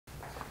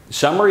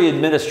Summary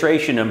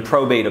administration and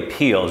probate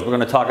appeals. We're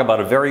going to talk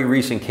about a very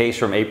recent case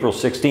from April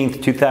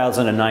 16th,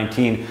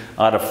 2019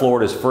 out of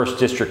Florida's First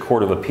District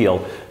Court of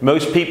Appeal.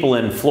 Most people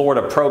in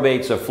Florida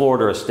probates or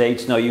Florida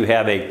estates know you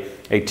have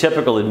a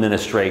typical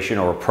administration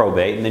or a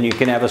probate, and then you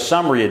can have a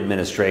summary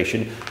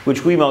administration,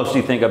 which we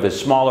mostly think of as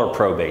smaller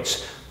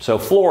probates. So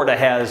Florida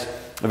has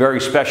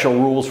very special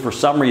rules for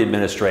summary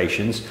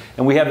administrations,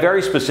 and we have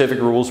very specific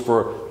rules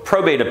for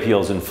probate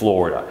appeals in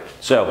Florida.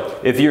 So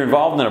if you're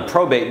involved in a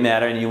probate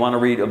matter and you want to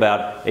read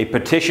about a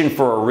petition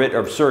for a writ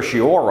of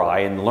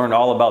certiorari and learn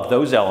all about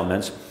those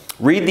elements,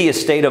 read the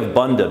Estate of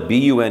Bunda,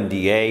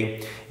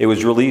 B-U-N-D-A. It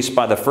was released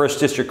by the First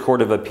District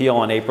Court of Appeal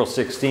on April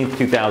 16,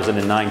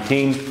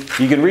 2019.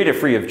 You can read it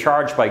free of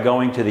charge by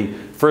going to the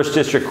First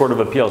District Court of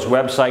Appeal's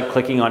website,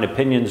 clicking on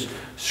opinions,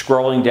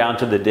 scrolling down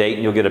to the date,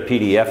 and you'll get a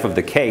PDF of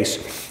the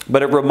case.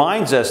 But it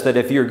reminds us that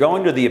if you're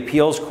going to the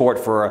appeals court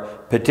for a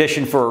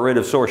petition for a writ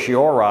of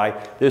certiorari,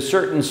 there's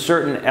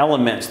certain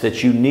elements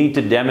that you need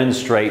to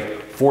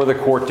demonstrate for the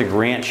court to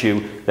grant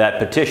you that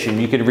petition.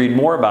 You can read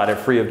more about it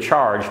free of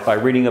charge by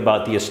reading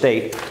about the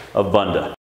Estate of Bunda.